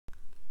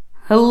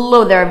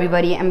Hello there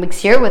everybody,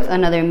 mbrickz here with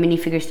another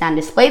minifigure stand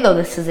display, though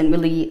this isn't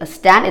really a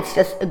stand, it's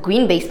just a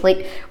green base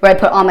plate where I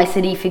put all my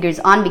city figures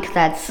on because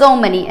I had so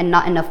many and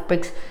not enough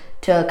bricks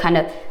to kind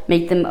of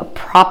make them a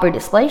proper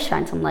display.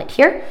 Shine some light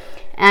here.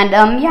 And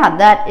yeah,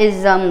 that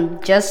is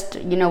just,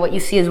 what you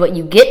see is what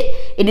you get.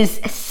 It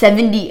is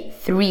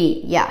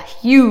 73, yeah,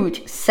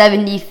 huge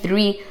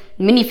 73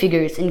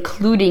 minifigures,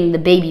 including the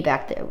baby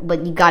back there,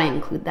 but you gotta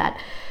include that.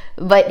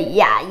 But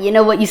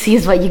yeah, what you see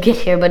is what you get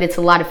here, but it's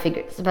a lot of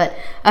figures. But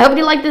I hope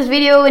you liked this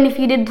video, and if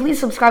you did, please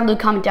subscribe, leave a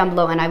comment down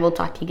below, and I will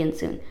talk to you again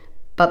soon.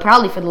 But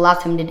probably for the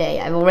last time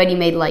today. I've already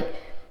made like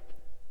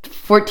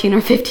 14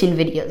 or 15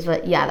 videos,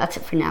 but yeah, that's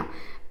it for now.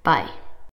 Bye.